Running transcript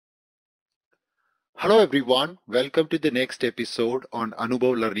Hello everyone, welcome to the next episode on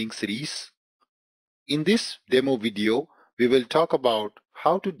Anubhav Learning Series. In this demo video, we will talk about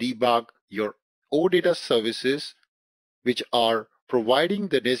how to debug your OData services which are providing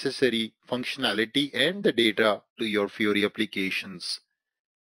the necessary functionality and the data to your Fiori applications.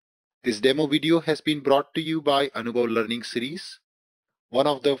 This demo video has been brought to you by Anubhav Learning Series, one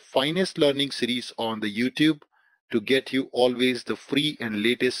of the finest learning series on the YouTube to get you always the free and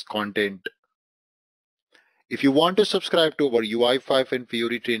latest content. If you want to subscribe to our UI5 and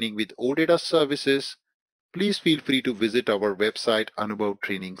Fiori training with OData services, please feel free to visit our website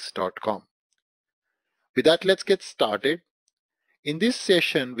anubhavtrainings.com. With that, let's get started. In this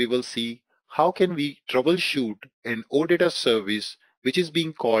session, we will see how can we troubleshoot an OData service which is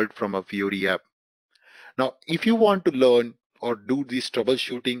being called from a Fiori app. Now, if you want to learn or do this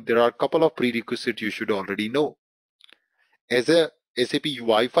troubleshooting, there are a couple of prerequisites you should already know. As a SAP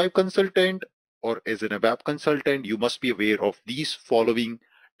UI5 consultant or as an ABAP consultant, you must be aware of these following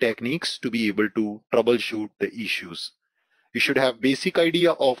techniques to be able to troubleshoot the issues. You should have basic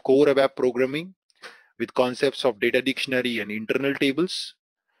idea of core ABAP programming with concepts of data dictionary and internal tables.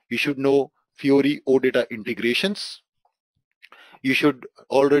 You should know Fiori OData integrations. You should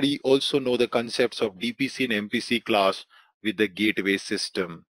already also know the concepts of DPC and MPC class with the gateway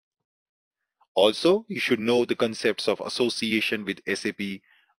system. Also, you should know the concepts of association with SAP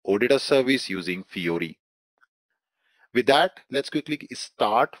OData service using Fiori. With that, let's quickly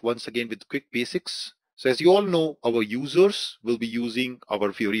start once again with quick basics. So as you all know, our users will be using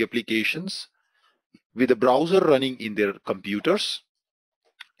our Fiori applications with a browser running in their computers.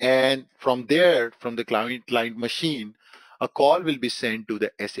 And from there, from the client machine, a call will be sent to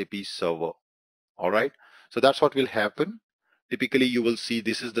the SAP server. All right. So that's what will happen. Typically, you will see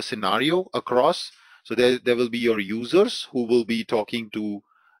this is the scenario across. So there will be your users who will be talking to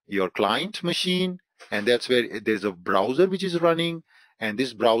your client machine. And that's where there's a browser which is running. And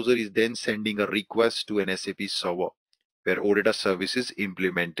this browser is then sending a request to an SAP server where OData service is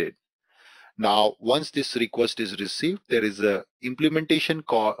implemented. Now, once this request is received, there is a implementation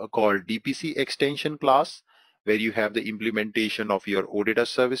called DPC extension class where you have the implementation of your OData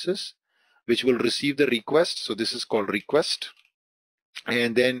services, which will receive the request. So this is called request.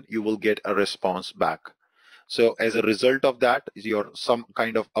 And then you will get a response back. So as a result of that, some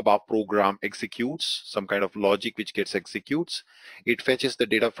kind of ABAP program executes, some kind of logic which gets executes. It fetches the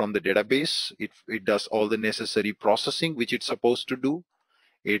data from the database. It does all the necessary processing which it's supposed to do.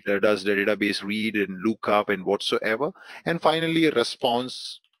 It does the database read and lookup and whatsoever. And finally, a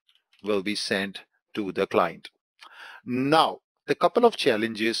response will be sent to the client. Now, the couple of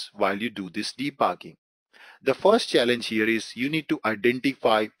challenges while you do this debugging. The first challenge here is you need to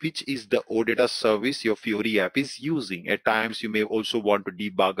identify which is the OData service your Fiori app is using. At times, you may also want to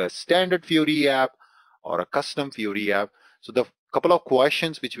debug a standard Fiori app or a custom Fiori app. So the couple of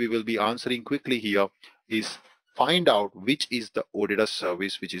questions which we will be answering quickly here is find out which is the OData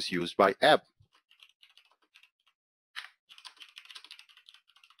service which is used by app.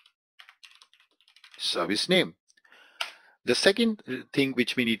 Service name. The second thing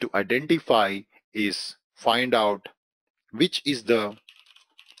which we need to identify is find out which is the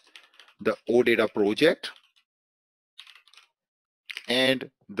OData project and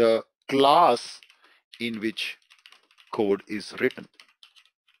the class in which code is written.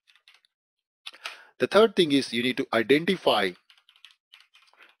 The third thing is you need to identify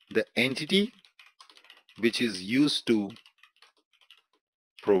the entity which is used to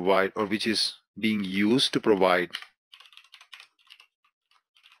provide or which is being used to provide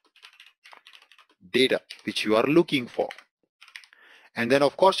data which you are looking for. And then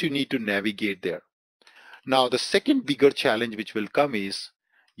of course you need to navigate there. Now the second bigger challenge which will come is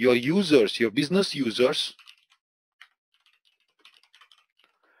your users, your business users,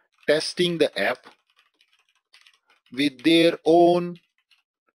 testing the app with their own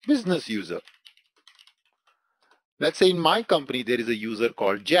business user. Let's say in my company there is a user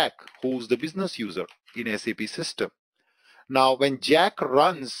called Jack who's the business user in SAP system. Now when Jack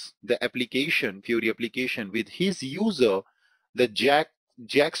runs the application, Fiori application with his user, the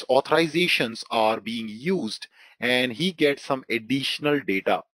Jack's authorizations are being used and he gets some additional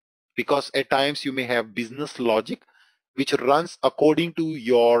data, because at times you may have business logic which runs according to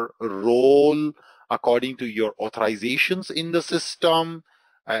your role, according to your authorizations in the system,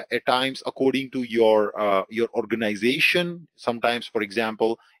 at times according to your organization. Sometimes, for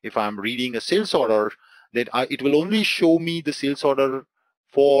example, if I'm reading a sales order, then it will only show me the sales order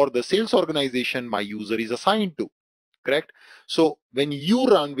for the sales organization my user is assigned to. Correct? So when you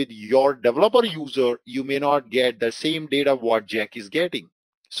run with your developer user, you may not get the same data what Jack is getting.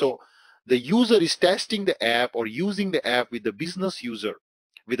 So the user is testing the app or using the app with the business user,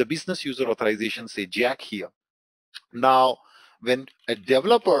 authorization, say Jack here. Now, when a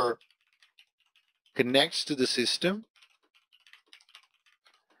developer connects to the system,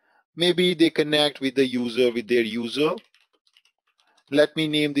 maybe they connect with the user, with their user. Let me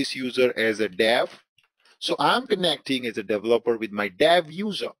name this user as a dev. So I'm connecting as a developer with my dev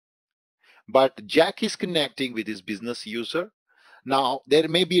user, but Jack is connecting with his business user. Now, there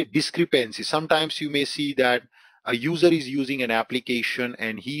may be a discrepancy. Sometimes you may see that a user is using an application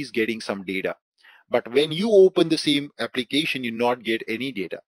and he's getting some data. But when you open the same application, you not get any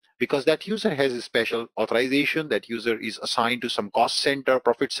data because that user has a special authorization. That user is assigned to some cost center,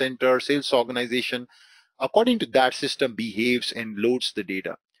 profit center, sales organization. According to that, system behaves and loads the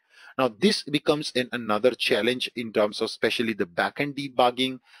data. Now, this becomes another challenge in terms of especially the backend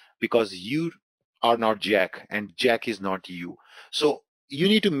debugging, because you are not Jack and Jack is not you. So you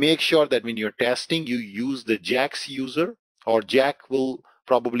need to make sure that when you're testing, you use the Jack's user, or Jack will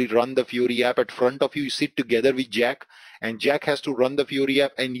probably run the Fiori app at front of you. You sit together with Jack, and Jack has to run the Fiori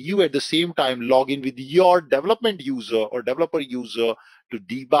app, and you at the same time log in with your development user or developer user to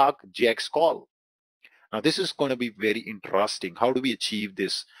debug Jack's call. Now, this is going to be very interesting. How do we achieve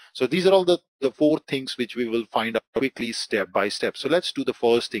this? So these are all the four things which we will find out quickly step by step. So let's do the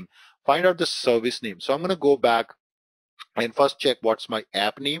first thing. Find out the service name. So I'm going to go back and first check what's my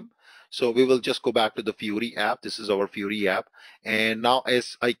app name. So we will just go back to the Fiori app. This is our Fiori app. And now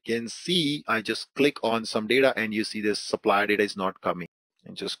as I can see, I just click on some data and you see this supplier data is not coming.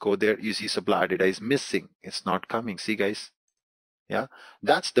 And just go there. You see supplier data is missing. It's not coming. See, guys? Yeah,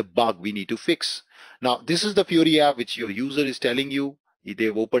 that's the bug we need to fix. Now, this is the Fiori app which your user is telling you.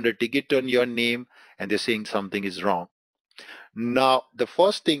 They've opened a ticket on your name and they're saying something is wrong. Now, the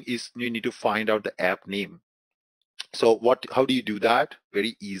first thing is you need to find out the app name. So how do you do that?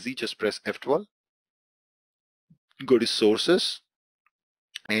 Very easy. Just press F12, go to sources,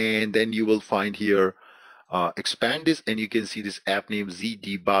 and then you will find here expand this, and you can see this app name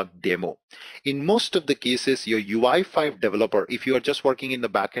Debug demo. In most of the cases, your UI5 developer, if you are just working in the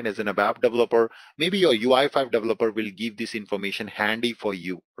backend as an ABAP developer, maybe your UI5 developer will give this information handy for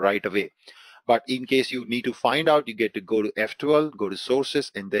you right away. But in case you need to find out, you get to go to F12, go to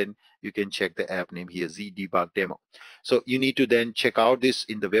sources, and then you can check the app name here, Debug demo. So you need to then check out this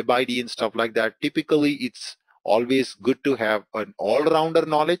in the web ID and stuff like that. Typically, it's always good to have an all-rounder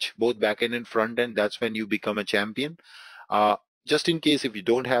knowledge, both backend and front end. That's when you become a champion. Just in case if you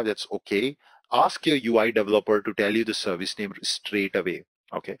don't have, that's okay. Ask your UI developer to tell you the service name straight away.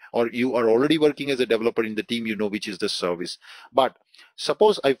 Okay, or you are already working as a developer in the team, you know which is the service. But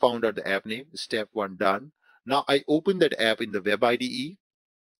suppose I found out the app name, step one done. Now I open that app in the web IDE,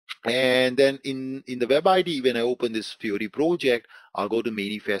 and then in the web IDE, when I open this Fiori project, I'll go to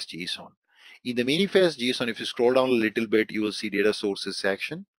manifest.json. In the manifest.json, if you scroll down a little bit, you will see data sources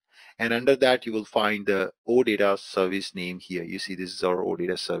section. And under that, you will find the OData service name here. You see, this is our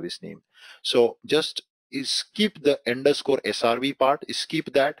OData service name. So just skip the underscore SRV part,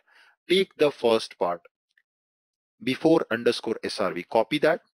 skip that, take the first part before underscore SRV, copy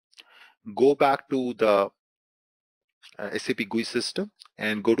that, go back to the SAP GUI system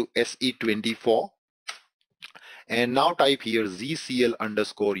and go to SE24. And now type here ZCL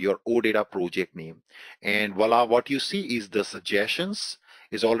underscore your OData project name. And voila, what you see is the suggestions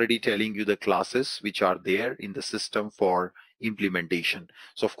is already telling you the classes which are there in the system for implementation.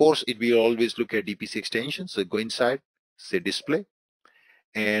 So of course, it will always look at DPC extension. So go inside, say display.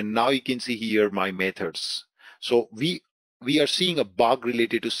 And now you can see here my methods. So we are seeing a bug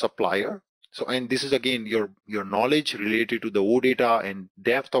related to supplier. So, and this is again your knowledge related to the OData and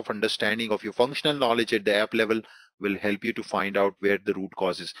depth of understanding of your functional knowledge at the app level will help you to find out where the root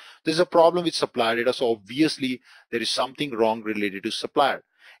cause is. There's a problem with supplier data, so obviously there is something wrong related to supplier.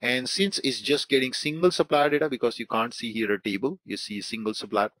 And since it's just getting single supplier data, because you can't see here a table, you see a single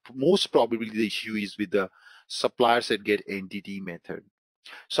supplier, most probably the issue is with the suppliers that get entity method.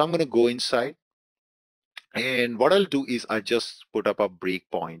 So I'm going to go inside, and what I'll do is I just put up a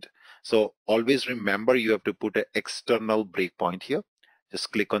breakpoint. So always remember you have to put an external breakpoint here.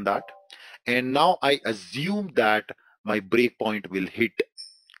 Just click on that. And now I assume that my breakpoint will hit,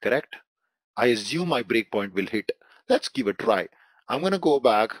 correct? I assume my breakpoint will hit. Let's give a try. I'm going to go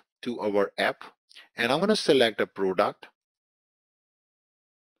back to our app and I'm going to select a product.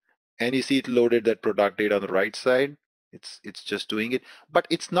 And you see it loaded that product data on the right side. It's just doing it, but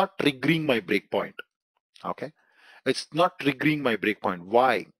it's not triggering my breakpoint. Okay. It's not triggering my breakpoint.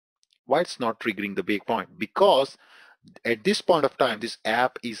 Why? Why it's not triggering the breakpoint? Because at this point of time, this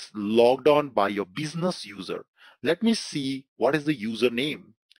app is logged on by your business user. Let me see what is the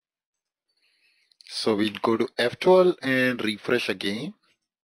username. So we'll go to F12 and refresh again.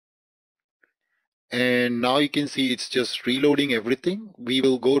 And now you can see it's just reloading everything. We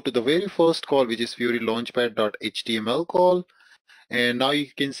will go to the very first call, which is Fiori launchpad.html call. And now you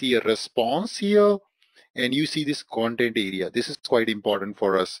can see a response here. And you see this content area. This is quite important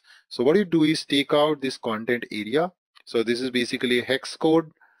for us. So what you do is take out this content area. So this is basically a hex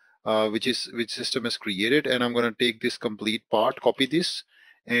code, which system has created. And I'm going to take this complete part, copy this,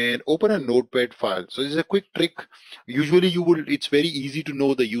 and open a notepad file. So this is a quick trick. Usually it's very easy to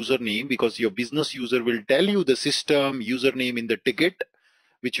know the username because your business user will tell you the system username in the ticket,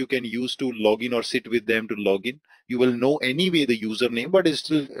 which you can use to log in or sit with them to log in. You will know anyway the username, but it's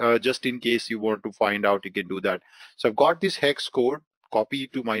still just in case you want to find out, you can do that. So I've got this hex code, copy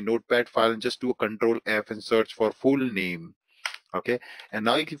to my notepad file and just do a control F and search for full name. Okay, and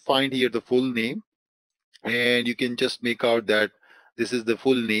now you can find here the full name, and you can just make out that this is the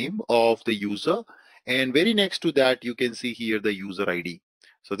full name of the user. And very next to that, you can see here the user ID.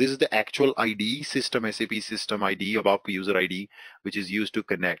 So this is the actual ID, SAP system ID, ABAP user ID, which is used to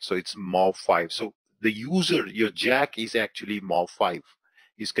connect. So it's MOV5. So the user, your Jack is actually MOV5,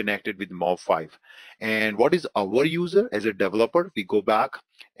 is connected with MOV5. And what is our user as a developer? We go back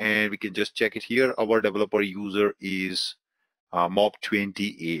and we can just check it here. Our developer user is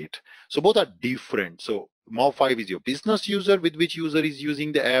MOB28. So both are different. So MOB5 is your business user with which user is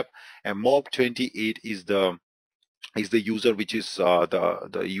using the app, and MOB28 is the user which is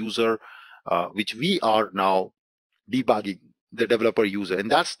the user which we are now debugging, the developer user. And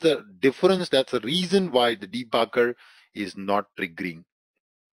that's the difference. That's the reason why the debugger is not triggering.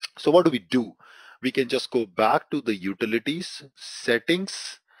 So what do? We can just go back to the utilities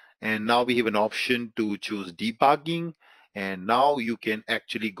settings, and now we have an option to choose debugging. And now you can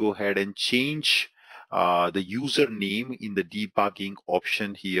actually go ahead and change the username in the debugging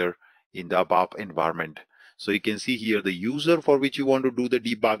option here in the ABAP environment. So you can see here the user for which you want to do the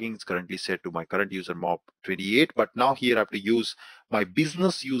debugging is currently set to my current user mob28, but now here I have to use my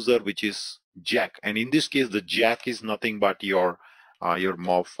business user, which is Jack. And in this case, the Jack is nothing but your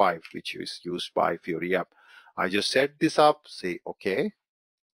MOB5, which is used by Fiori app. I just set this up, say OK.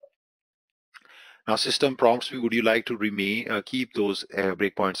 Now system prompts me, would you like to keep those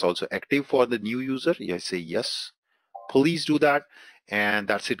breakpoints also active for the new user? I say yes, please do that. And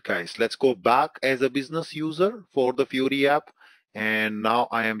that's it, guys. Let's go back as a business user for the Fiori app. And now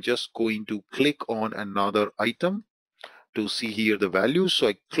I am just going to click on another item to see here the values. So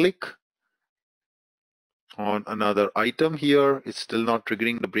I click on another item here. It's still not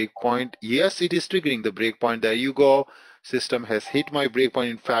triggering the breakpoint. Yes, it is triggering the breakpoint. There you go. System has hit my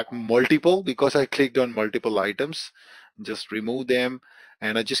breakpoint. In fact, multiple, because I clicked on multiple items. Just remove them,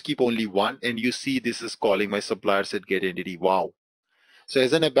 and I just keep only one. And you see this is calling my supplier set get entity. Wow. So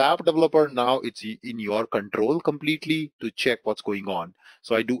as an ABAP developer, now it's in your control completely to check what's going on.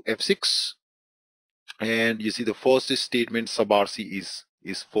 So I do F6, and you see the first statement sub RC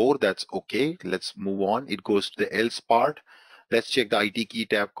is 4. That's okay. Let's move on. It goes to the else part. Let's check the IT key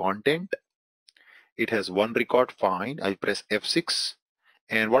tab content. It has one record. Fine. I press F6,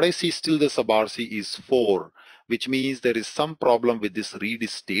 and what I see still the sub RC is 4, which means there is some problem with this read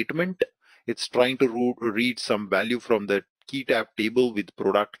statement. It's trying to read some value from the key tab table with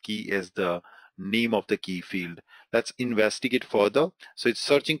product key as the name of the key field. Let's investigate further. So it's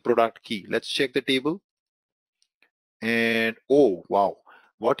searching product key. Let's check the table. And oh, wow,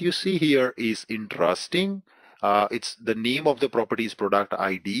 what you see here is interesting. It's the name of the property is product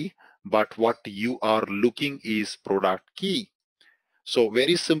ID, but what you are looking is product key. So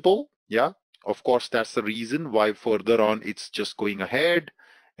very simple. Yeah, of course, that's the reason why further on it's just going ahead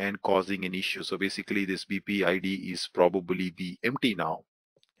and causing an issue. So basically this BP ID is probably be empty now.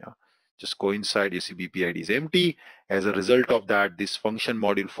 Yeah, just go inside, you see BP ID is empty. As a result of that, this function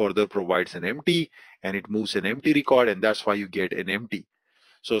module further provides an empty, and it moves an empty record, and that's why you get an empty.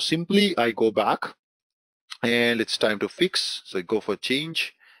 So simply I go back, and it's time to fix. So I go for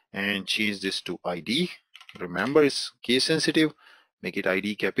change and change this to ID. Remember, it's case sensitive. Make it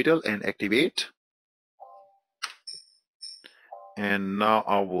ID capital and activate. And now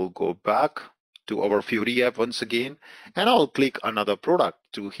I will go back to our Fiori app once again, and I'll click another product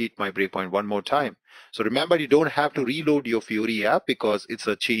to hit my breakpoint one more time. So remember, you don't have to reload your Fiori app because it's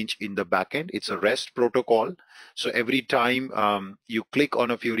a change in the backend. It's a REST protocol. So every time you click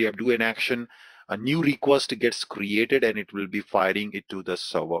on a Fiori app, do an action, a new request gets created and it will be firing it to the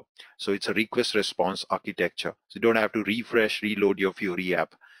server. So it's a request response architecture. So you don't have to refresh, reload your Fiori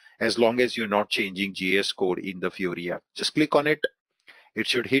app as long as you're not changing JS code in the Fiori app. Just click on it. It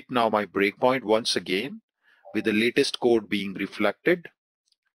should hit now my breakpoint once again with the latest code being reflected.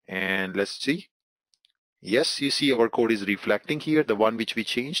 And let's see. Yes, you see our code is reflecting here, the one which we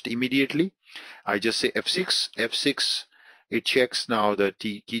changed immediately. I just say F6, it checks now the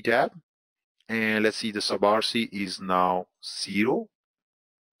key tab, and let's see the sub RC is now 0.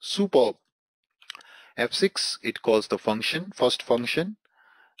 Superb. F6, it calls the function, first function,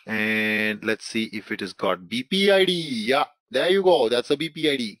 and let's see if it has got BPID. Yeah, there you go, that's a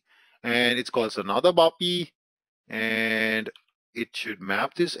BPID. And it calls another BAPI, and it should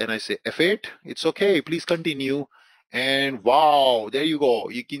map this, and I say F8, it's okay, please continue. And wow, there you go,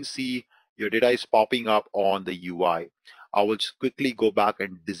 you can see your data is popping up on the UI. I will just quickly go back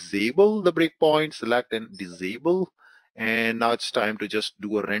and disable the breakpoint, select and disable, and now it's time to just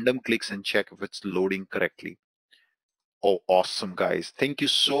do a random clicks and check if it's loading correctly. Oh, awesome, guys. Thank you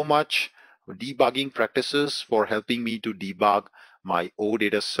so much for debugging practices for helping me to debug my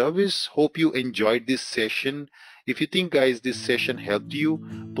OData service. Hope you enjoyed this session. If you think, guys, this session helped you,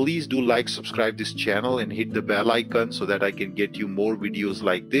 please do like, subscribe this channel and hit the bell icon so that I can get you more videos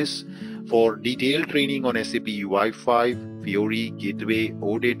like this. For detailed training on SAP UI5, Fiori, Gateway,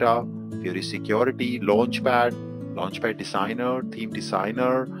 OData, Fiori Security, Launchpad, Launchpad Designer, Theme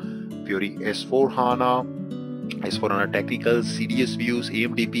Designer, Fiori S4HANA, S4HANA Technical, CDS Views,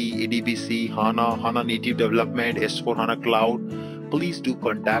 AMDP, ADBC, HANA Native Development, S4HANA Cloud, please do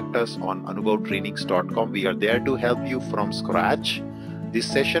contact us on anubhavtrainings.com. We are there to help you from scratch. This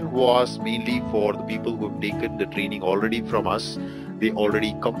session was mainly for the people who have taken the training already from us. They're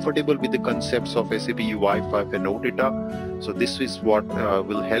already comfortable with the concepts of SAP UI5 and OData. So this is what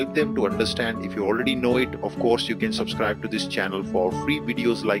will help them to understand. If you already know it, of course, you can subscribe to this channel for free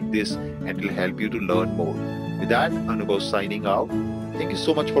videos like this, and it will help you to learn more. With that, Anubhav signing out. Thank you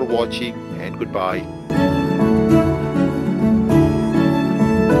so much for watching, and goodbye.